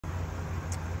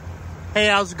Hey,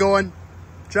 how's it going?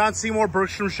 John Seymour,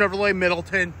 Bergstrom Chevrolet,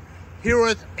 Middleton, here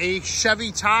with a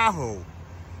Chevy Tahoe.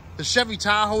 The Chevy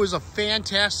Tahoe is a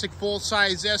fantastic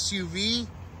full-size SUV.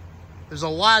 There's a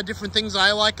lot of different things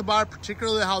I like about it,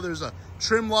 particularly how there's a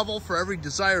trim level for every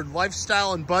desired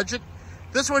lifestyle and budget.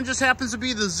 This one just happens to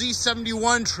be the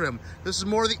Z71 trim. This is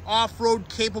more the off-road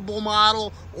capable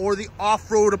model or the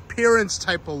off-road appearance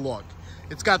type of look.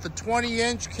 It's got the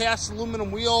 20-inch cast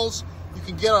aluminum wheels. You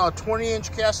can get a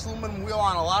 20-inch cast aluminum wheel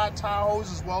on a lot of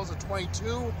Tahoes as well as a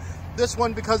 22. This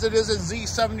one, because it is a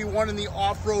Z71 in the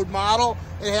off-road model,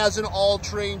 it has an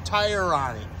all-terrain tire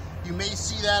on it. You may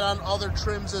see that on other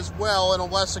trims as well in a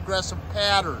less aggressive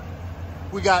pattern.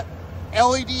 We got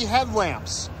LED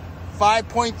headlamps,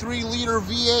 5.3 liter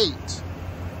V8.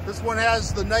 This one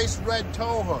has the nice red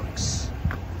tow hooks.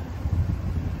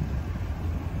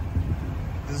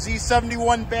 The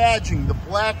Z71 badging, the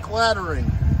black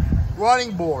lettering.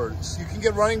 Running boards. You can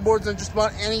get running boards on just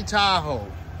about any Tahoe.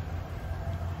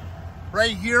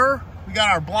 Right here, we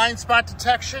got our blind spot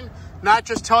detection. Not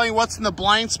just telling you what's in the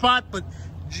blind spot, but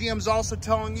GM's also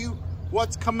telling you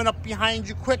what's coming up behind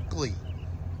you quickly.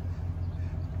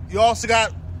 You also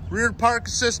got rear park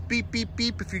assist, beep, beep,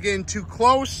 beep if you're getting too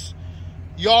close.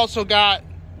 You also got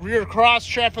rear cross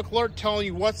traffic alert telling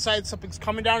you what side something's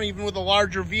coming down, even with a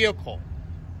larger vehicle.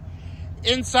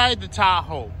 Inside the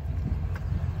Tahoe,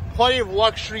 plenty of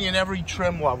luxury in every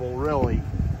trim level, really.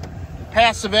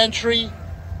 Passive entry,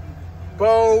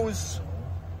 Bose,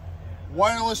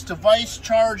 wireless device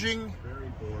charging,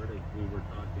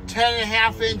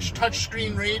 10.5-inch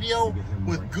touchscreen radio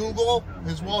with Google,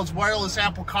 as well as wireless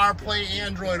Apple CarPlay,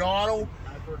 Android Auto,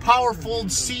 power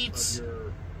fold seats,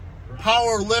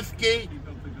 power liftgate,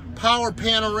 power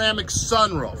panoramic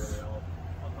sunroof.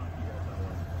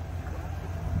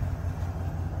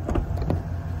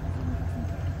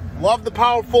 Love the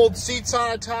power fold seats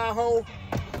on a Tahoe.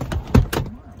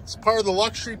 It's part of the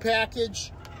luxury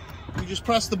package. You just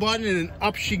press the button and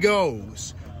up she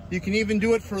goes. You can even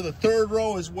do it for the third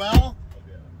row as well.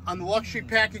 On the luxury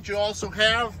package, you also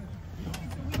have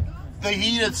the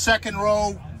heated second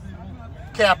row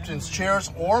captain's chairs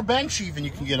or bench even,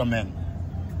 you can get them in.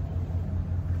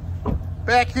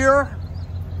 Back here,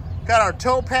 got our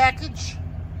tow package.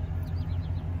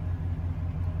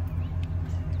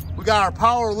 We got our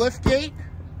power lift gate.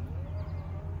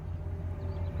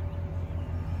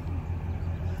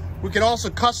 We can also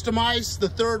customize the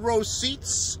third row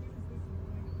seats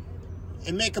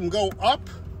and make them go up.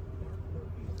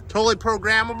 Totally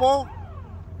programmable.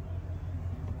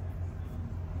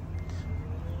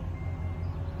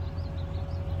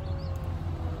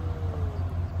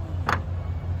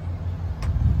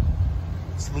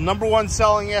 It's the #1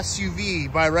 selling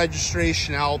SUV by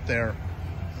registration out there.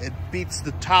 It beats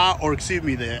the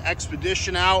the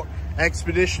Expedition out.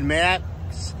 Expedition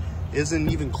Max isn't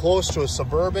even close to a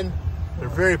Suburban. They're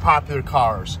very popular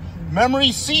cars.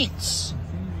 Memory seats,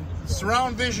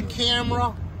 surround vision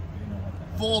camera,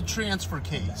 full transfer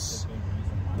case,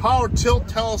 power tilt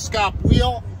telescope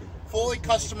wheel, fully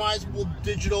customizable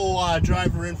digital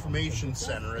driver information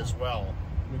center as well.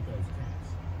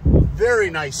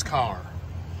 Very nice car.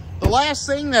 The last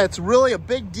thing that's really a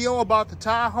big deal about the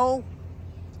Tahoe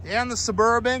and the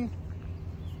Suburban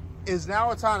is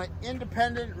now it's on an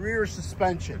independent rear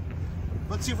suspension.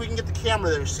 Let's see if we can get the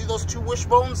camera there. See those two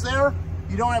wishbones there?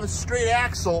 You don't have a straight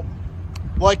axle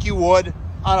like you would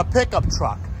on a pickup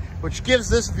truck, which gives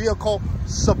this vehicle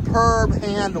superb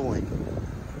handling.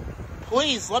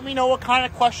 Please let me know what kind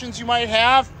of questions you might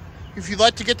have. If you'd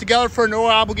like to get together for a no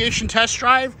obligation test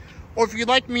drive, or if you'd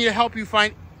like me to help you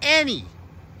find any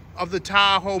of the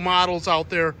Tahoe models out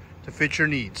there to fit your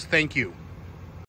needs. Thank you.